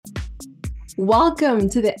Welcome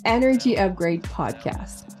to the Energy Upgrade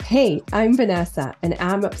podcast. Hey, I'm Vanessa, and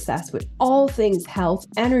I'm obsessed with all things health,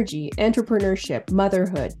 energy, entrepreneurship,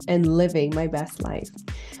 motherhood, and living my best life.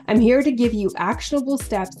 I'm here to give you actionable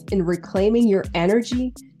steps in reclaiming your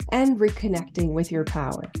energy and reconnecting with your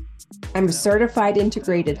power. I'm a certified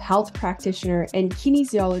integrated health practitioner and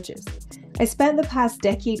kinesiologist. I spent the past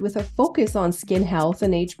decade with a focus on skin health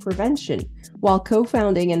and age prevention while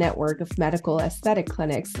co-founding a network of medical aesthetic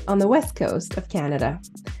clinics on the west coast of Canada.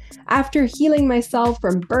 After healing myself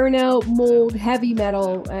from burnout, mold, heavy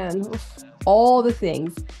metal, and all the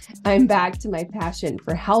things, I'm back to my passion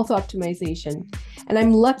for health optimization. And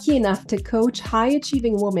I'm lucky enough to coach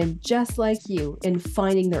high-achieving women just like you in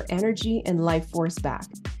finding their energy and life force back,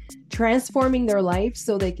 transforming their life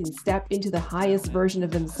so they can step into the highest version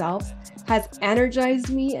of themselves has energized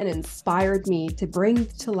me and inspired me to bring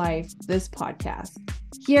to life this podcast.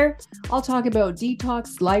 Here, I'll talk about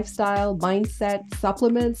detox, lifestyle, mindset,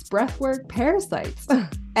 supplements, breathwork, parasites,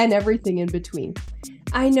 and everything in between.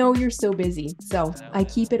 I know you're so busy, so I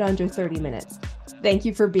keep it under 30 minutes. Thank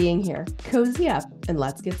you for being here. Cozy up and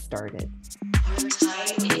let's get started. Your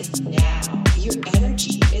time is now. Your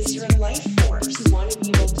energy is your life force. You want to be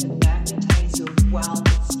able to magnetize your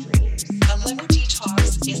wildest dreams. A liver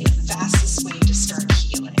detox is the fastest way to start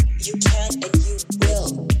healing. You can and you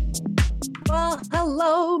will. Well,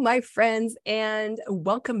 hello, my friends, and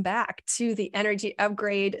welcome back to the Energy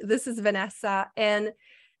Upgrade. This is Vanessa, and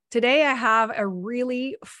today I have a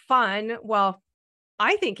really fun,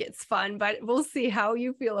 I think it's fun, but we'll see how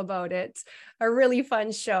you feel about it. A really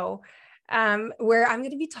fun show where I'm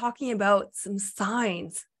going to be talking about some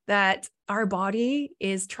signs that our body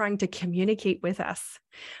is trying to communicate with us.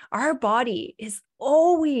 Our body is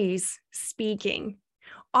always speaking,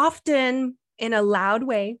 often in a loud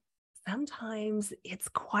way. Sometimes it's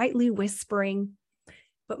quietly whispering,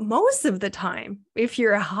 but most of the time, if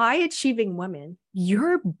you're a high achieving woman,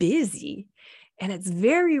 you're busy. And it's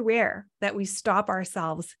very rare that we stop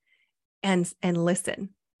ourselves and listen.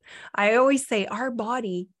 I always say our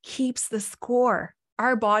body keeps the score.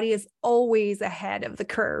 Our body is always ahead of the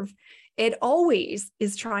curve. It always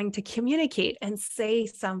is trying to communicate and say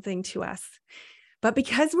something to us. But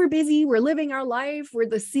because we're busy, we're living our life, we're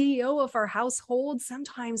the CEO of our household,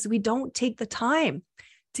 sometimes we don't take the time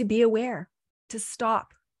to be aware, to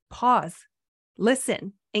stop, pause,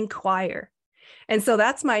 listen, inquire. And so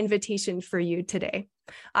that's my invitation for you today.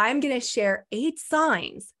 I'm going to share 8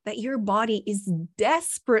 signs that your body is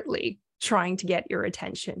desperately trying to get your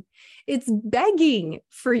attention. It's begging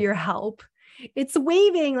for your help. It's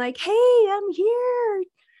waving like, hey, I'm here.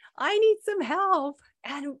 I need some help.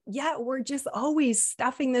 And yet we're just always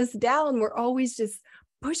stuffing this down. We're always just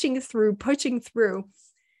pushing through.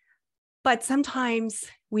 But sometimes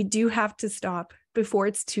we do have to stop before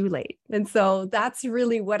it's too late. And so that's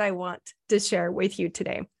really what I want to share with you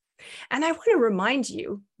today. And I want to remind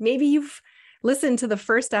you, maybe you've listened to the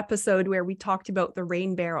first episode where we talked about the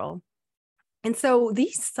rain barrel. And so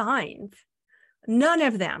these signs, none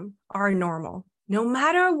of them are normal. No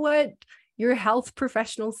matter what your health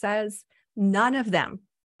professional says, none of them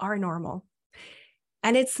are normal.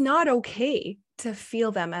 And it's not okay to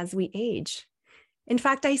feel them as we age. In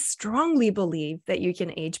fact, I strongly believe that you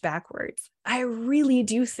can age backwards. I really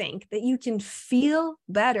do think that you can feel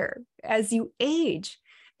better as you age.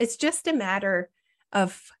 It's just a matter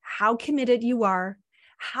of how committed you are,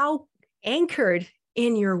 how anchored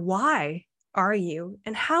in your why are you,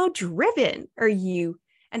 and how driven are you,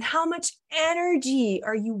 and how much energy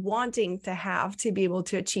are you wanting to have to be able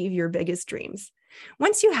to achieve your biggest dreams.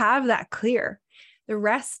 Once you have that clear, the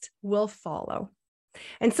rest will follow.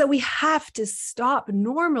 And so we have to stop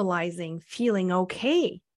normalizing feeling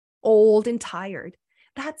okay, old and tired.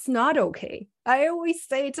 That's not okay. I always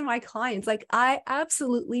say to my clients, I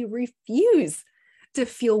absolutely refuse to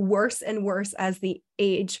feel worse and worse as the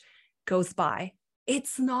age goes by.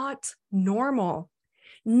 It's not normal.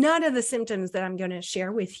 None of the symptoms that I'm going to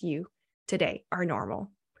share with you today are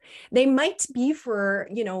normal. They might be for,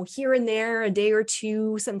 here and there, a day or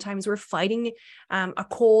two. Sometimes we're fighting a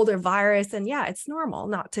cold or virus. And yeah, it's normal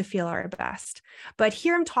not to feel our best. But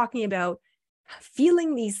here I'm talking about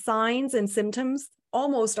feeling these signs and symptoms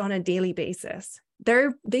almost on a daily basis.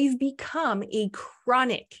 They've become a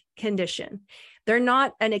chronic condition. They're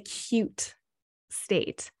not an acute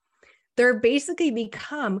state. They're basically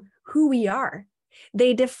become who we are.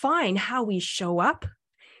 They define how we show up,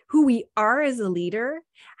 who we are as a leader,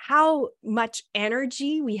 how much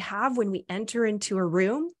energy we have when we enter into a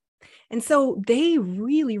room. And so they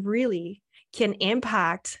really, really can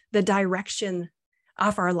impact the direction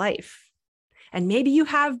of our life. And maybe you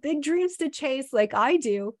have big dreams to chase like I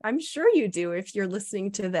do. I'm sure you do if you're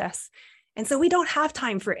listening to this. And so we don't have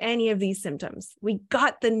time for any of these symptoms. We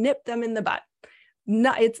got to nip them in the butt.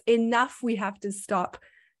 No, it's enough. We have to stop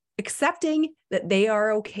accepting that they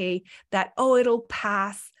are okay, that, oh, it'll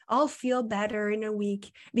pass. I'll feel better in a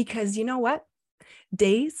week. Because you know what?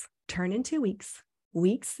 Days turn into weeks.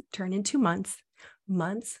 Weeks turn into months.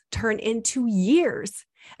 Months turn into years.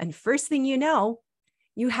 And first thing you know,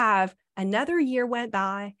 you have another year went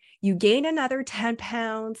by, you gained another 10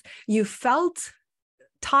 pounds, you felt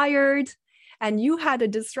tired, and you had a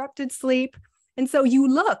disrupted sleep. And so you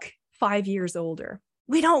look 5 years older.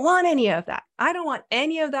 We don't want any of that. I don't want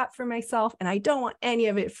any of that for myself, and I don't want any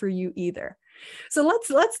of it for you either. So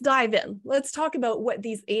let's dive in. Let's talk about what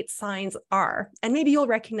these 8 signs are, and maybe you'll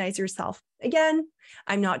recognize yourself. Again,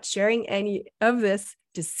 I'm not sharing any of this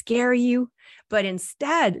to scare you, but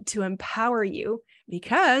instead to empower you,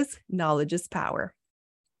 because knowledge is power.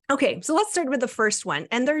 Okay, so let's start with the first one,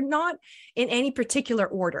 and they're not in any particular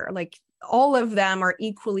order. Like all of them are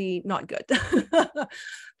equally not good.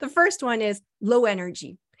 The first one is low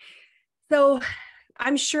energy. So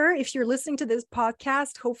I'm sure if you're listening to this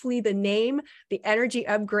podcast, hopefully the name, the energy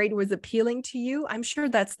upgrade was appealing to you. I'm sure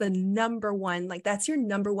that's the number one, like that's your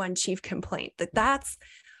number one chief complaint, that's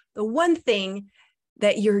the one thing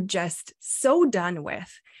that you're just so done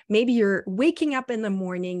with. Maybe you're waking up in the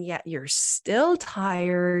morning, yet you're still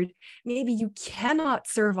tired. Maybe you cannot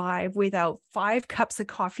survive without 5 cups of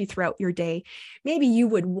coffee throughout your day. Maybe you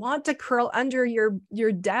would want to curl under your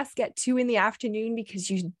desk at 2 p.m. because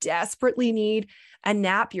you desperately need a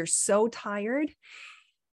nap. You're so tired.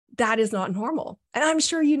 That is not normal. And I'm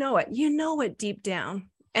sure you know it. You know it deep down.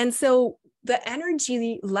 And so the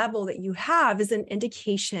energy level that you have is an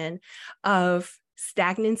indication of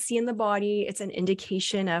stagnancy in the body. It's an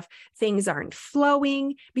indication of things aren't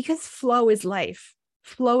flowing, because flow is life.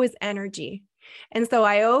 Flow is energy. And so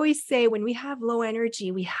I always say when we have low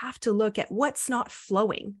energy, we have to look at what's not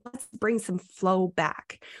flowing. Let's bring some flow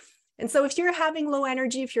back. And so if you're having low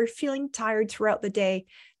energy, if you're feeling tired throughout the day,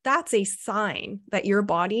 that's a sign that your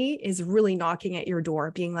body is really knocking at your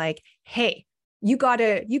door, being like, hey, you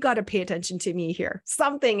gotta pay attention to me here.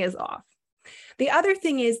 Something is off. The other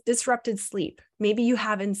thing is disrupted sleep. Maybe you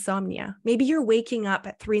have insomnia. Maybe you're waking up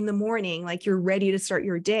at 3 a.m, like you're ready to start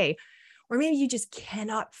your day. Or maybe you just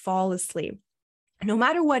cannot fall asleep. No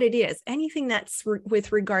matter what it is, anything that's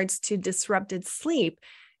with regards to disrupted sleep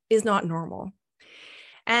is not normal.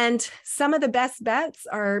 And some of the best bets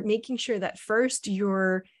are making sure that first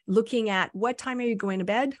you're looking at what time are you going to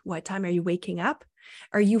bed? What time are you waking up?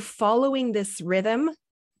 Are you following this rhythm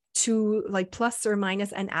to like plus or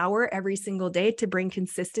minus an hour every single day to bring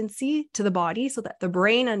consistency to the body so that the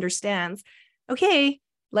brain understands, okay,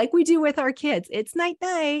 like we do with our kids, it's night,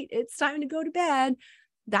 it's time to go to bed.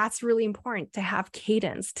 That's really important to have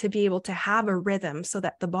cadence, to be able to have a rhythm so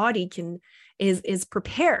that the body is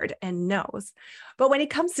prepared and knows. But when it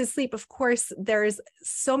comes to sleep, of course, there's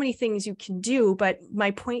so many things you can do. But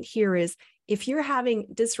my point here is if you're having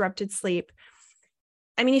disrupted sleep,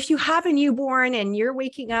 I mean, if you have a newborn and you're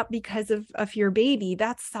waking up because of your baby,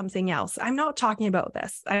 that's something else. I'm not talking about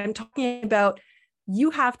this. I'm talking about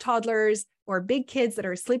you have toddlers or big kids that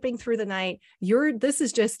are sleeping through the night. This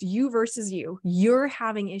is just you versus you. You're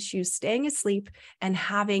having issues staying asleep and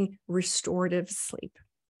having restorative sleep.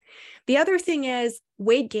 The other thing is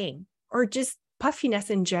weight gain or just puffiness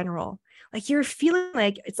in general. Like you're feeling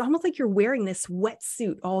like it's almost like you're wearing this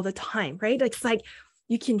wetsuit all the time, right? It's like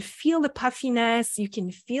you can feel the puffiness. You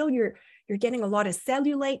can feel you're getting a lot of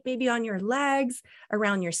cellulite maybe on your legs,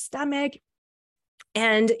 around your stomach.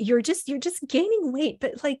 And you're just gaining weight,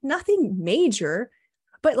 but like nothing major,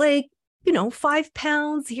 but like, 5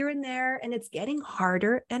 pounds here and there, and it's getting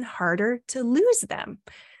harder and harder to lose them.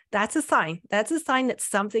 That's a sign. That's a sign that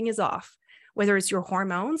something is off, whether it's your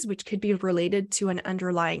hormones, which could be related to an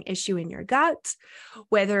underlying issue in your gut,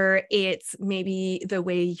 whether it's maybe the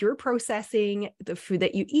way you're processing the food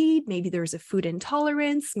that you eat, maybe there's a food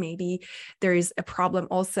intolerance, maybe there's a problem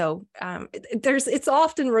also. It's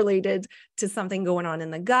often related to something going on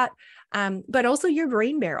in the gut, but also your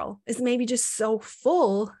brain barrel is maybe just so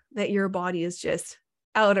full that your body is just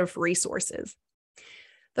out of resources.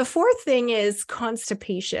 The fourth thing is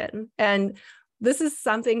constipation. And this is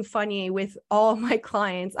something funny with all my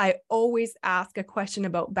clients. I always ask a question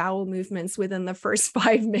about bowel movements within the first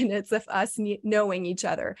 5 minutes of us knowing each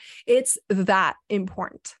other. It's that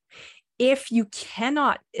important. If you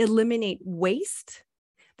cannot eliminate waste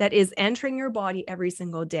that is entering your body every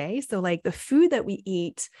single day, so like the food that we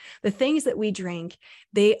eat, the things that we drink,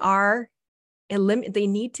 they are they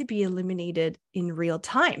need to be eliminated in real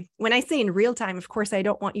time. When I say in real time, of course, I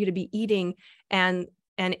don't want you to be eating and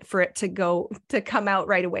for it to come out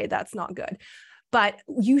right away. That's not good. But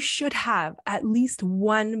you should have at least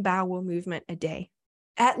one bowel movement a day.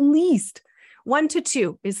 At least 1 to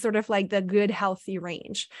 2 is sort of like the good, healthy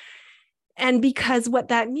range. And because what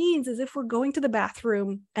that means is if we're going to the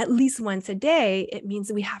bathroom at least once a day, it means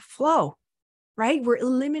that we have flow, right? We're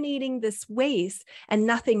eliminating this waste and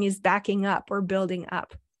nothing is backing up or building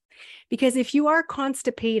up. Because if you are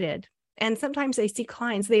constipated, and sometimes I see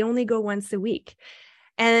clients, they only go once a week.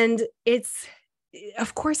 And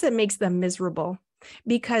of course, it makes them miserable,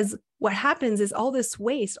 because what happens is all this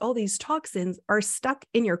waste, all these toxins are stuck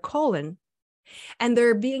in your colon and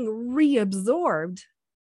they're being reabsorbed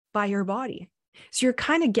by your body. So you're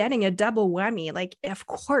kind of getting a double whammy. Like, of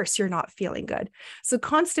course, you're not feeling good. So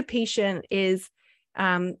constipation is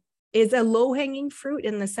a low-hanging fruit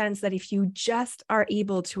in the sense that if you just are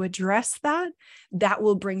able to address that, that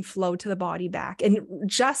will bring flow to the body back. And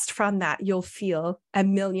just from that, you'll feel a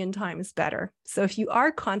million times better. So if you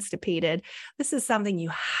are constipated, this is something you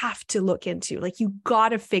have to look into. Like, you got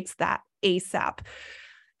to fix that ASAP.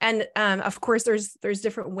 And of course, there's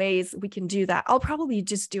different ways we can do that. I'll probably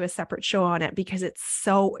just do a separate show on it because it's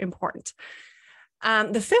so important.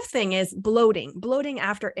 The fifth thing is bloating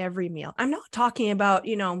after every meal. I'm not talking about,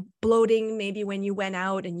 bloating maybe when you went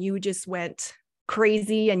out and you just went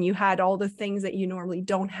crazy and you had all the things that you normally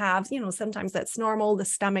don't have. Sometimes that's normal. The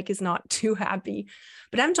stomach is not too happy,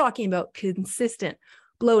 but I'm talking about consistent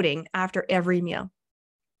bloating after every meal,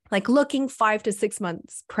 like looking 5 to 6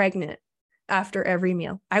 months pregnant after every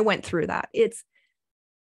meal. I went through that. It's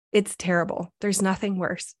terrible. There's nothing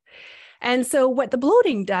worse. And so what the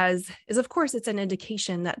bloating does is, of course, it's an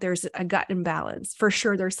indication that there's a gut imbalance. For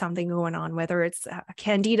sure, there's something going on, whether it's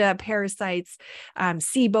candida, parasites,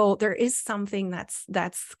 SIBO, there is something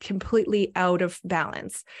that's completely out of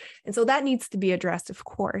balance. And so that needs to be addressed, of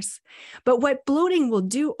course. But what bloating will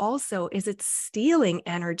do also is it's stealing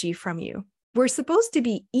energy from you. We're supposed to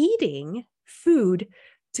be eating food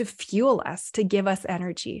to fuel us, to give us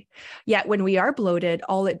energy. Yet when we are bloated,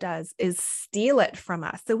 all it does is steal it from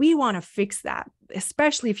us. So we want to fix that,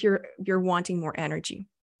 especially if you're wanting more energy.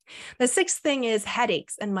 The sixth thing is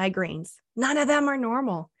headaches and migraines. None of them are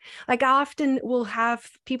normal. Like, I often will have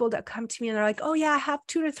people that come to me and they're like, oh yeah, I have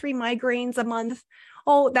 2 to 3 migraines a month.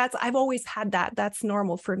 Oh, I've always had that. That's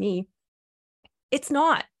normal for me. It's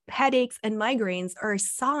not. Headaches and migraines are a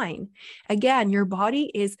sign. Again, your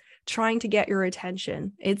body is trying to get your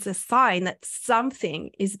attention. It's a sign that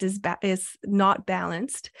something is not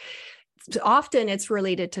balanced. Often it's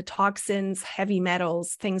related to toxins, heavy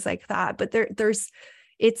metals, things like that. But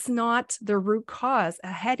it's not the root cause.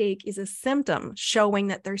 A headache is a symptom showing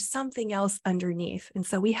that there's something else underneath. And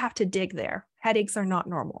so we have to dig there. Headaches are not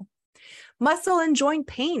normal. Muscle and joint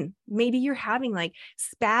pain. Maybe you're having like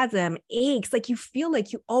spasm, aches, like you feel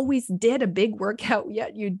like you always did a big workout,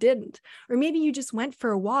 yet you didn't. Or maybe you just went for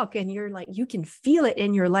a walk and you're like, you can feel it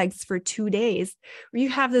in your legs for 2 days. Or you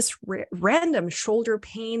have this random shoulder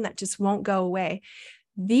pain that just won't go away.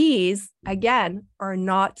 These, again, are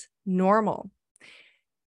not normal.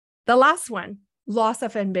 The last one, loss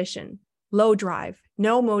of ambition, low drive,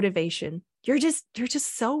 no motivation. You're just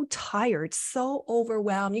so tired, so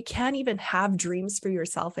overwhelmed. You can't even have dreams for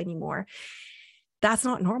yourself anymore. That's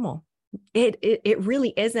not normal. It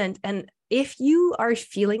really isn't. And if you are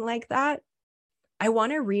feeling like that, I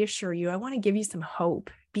want to reassure you. I want to give you some hope,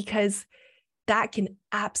 because that can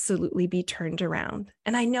absolutely be turned around.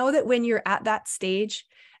 And I know that when you're at that stage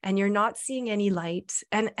and you're not seeing any light,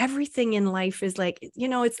 and everything in life is like,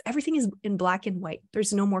 everything is in black and white.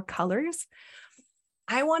 There's no more colors.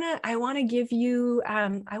 I want to give you,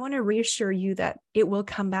 I want to reassure you that it will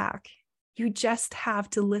come back. You just have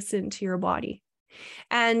to listen to your body,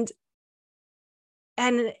 and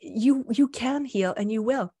you can heal, and you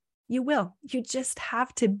will. You just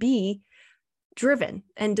have to be driven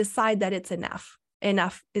and decide that it's enough.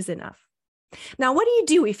 Enough is enough. Now, what do you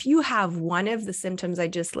do if you have one of the symptoms I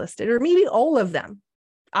just listed, or maybe all of them?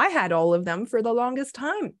 I had all of them for the longest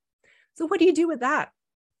time. So what do you do with that?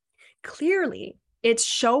 Clearly, it's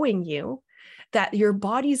showing you that your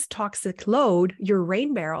body's toxic load, your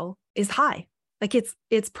rain barrel, is high. Like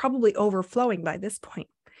it's probably overflowing by this point.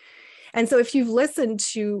 And so if you've listened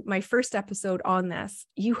to my first episode on this,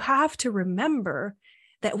 you have to remember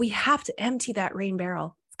that we have to empty that rain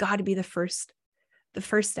barrel. It's got to be the first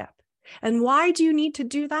step. And why do you need to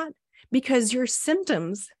do that? Because your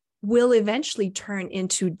symptoms will eventually turn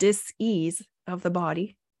into dis-ease of the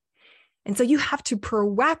body. And so you have to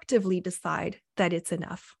proactively decide that it's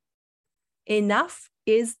enough. Enough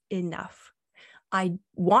is enough. I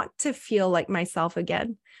want to feel like myself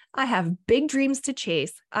again. I have big dreams to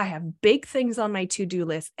chase. I have big things on my to-do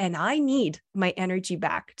list, and I need my energy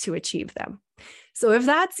back to achieve them. So if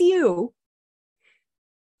that's you,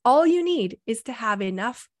 all you need is to have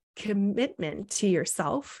enough commitment to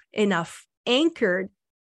yourself, enough anchored,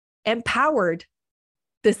 empowered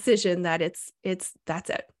decision that that's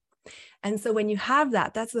it. And so when you have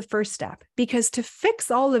that, that's the first step, because to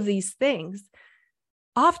fix all of these things,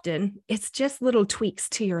 often it's just little tweaks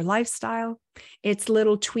to your lifestyle. It's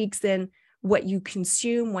little tweaks in what you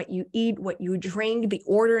consume, what you eat, what you drink, the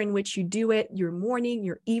order in which you do it, your morning,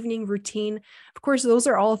 your evening routine. Of course, those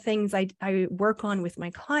are all things I work on with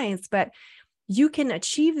my clients, but you can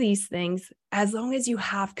achieve these things as long as you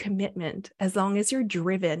have commitment, as long as you're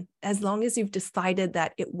driven, as long as you've decided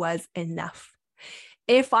that it was enough.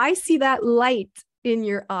 If I see that light in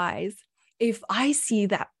your eyes, if I see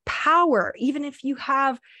that power, even if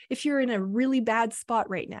you're in a really bad spot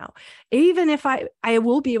right now, even if I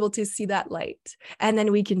will be able to see that light, and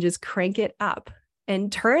then we can just crank it up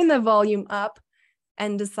and turn the volume up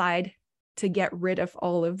and decide to get rid of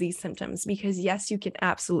all of these symptoms, because yes, you can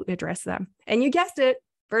absolutely address them. And you guessed it,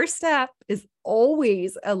 first step is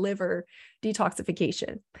always a liver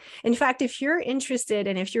detoxification. In fact, if you're interested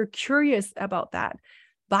and if you're curious about that,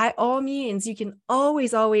 by all means, you can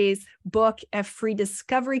always book a free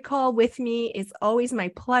discovery call with me. It's always my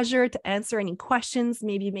pleasure to answer any questions,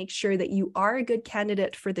 maybe make sure that you are a good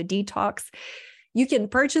candidate for the detox. You can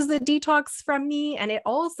purchase the detox from me, and it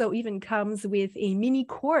also even comes with a mini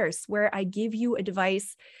course where I give you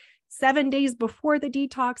advice 7 days before the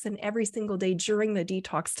detox and every single day during the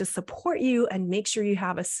detox to support you and make sure you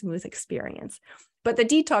have a smooth experience. But the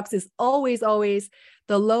detox is always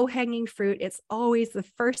the low-hanging fruit. It's always the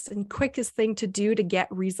first and quickest thing to do to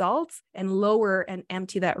get results and lower and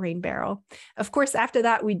empty that rain barrel. Of course, after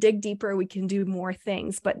that, we dig deeper, we can do more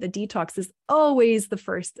things, but the detox is always the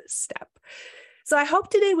first step. So I hope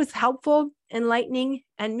today was helpful, enlightening,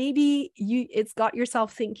 and maybe it's got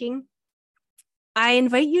yourself thinking. I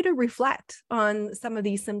invite you to reflect on some of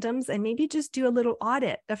these symptoms and maybe just do a little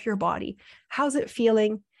audit of your body. How's it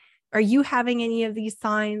feeling? Are you having any of these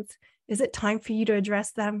signs? Is it time for you to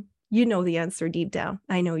address them? You know the answer deep down.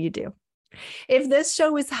 I know you do. If this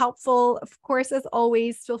show is helpful, of course, as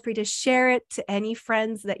always, feel free to share it to any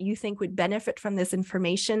friends that you think would benefit from this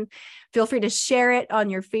information. Feel free to share it on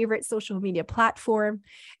your favorite social media platform.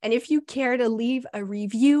 And if you care to leave a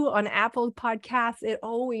review on Apple Podcasts, it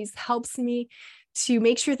always helps me to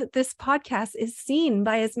make sure that this podcast is seen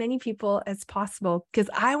by as many people as possible, because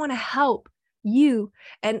I want to help you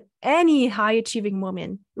and any high-achieving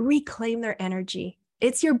woman reclaim their energy.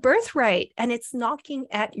 It's your birthright, and it's knocking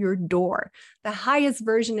at your door. The highest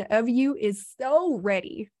version of you is so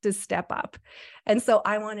ready to step up. And so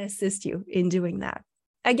I want to assist you in doing that.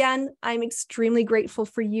 Again, I'm extremely grateful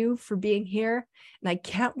for you for being here, and I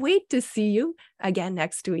can't wait to see you again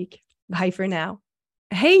next week. Bye for now.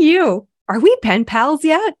 Hey, you, are we pen pals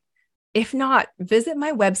yet? If not, visit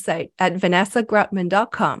my website at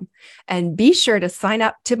vanessagrutman.com and be sure to sign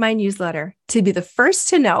up to my newsletter to be the first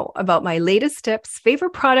to know about my latest tips, favorite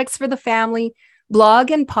products for the family,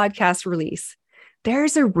 blog, and podcast release.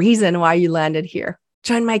 There's a reason why you landed here.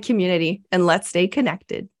 Join my community and let's stay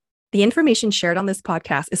connected. The information shared on this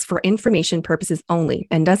podcast is for information purposes only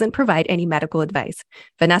and doesn't provide any medical advice.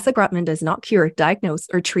 Vanessa Grutman does not cure, diagnose,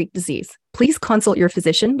 or treat disease. Please consult your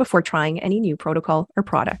physician before trying any new protocol or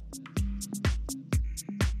product.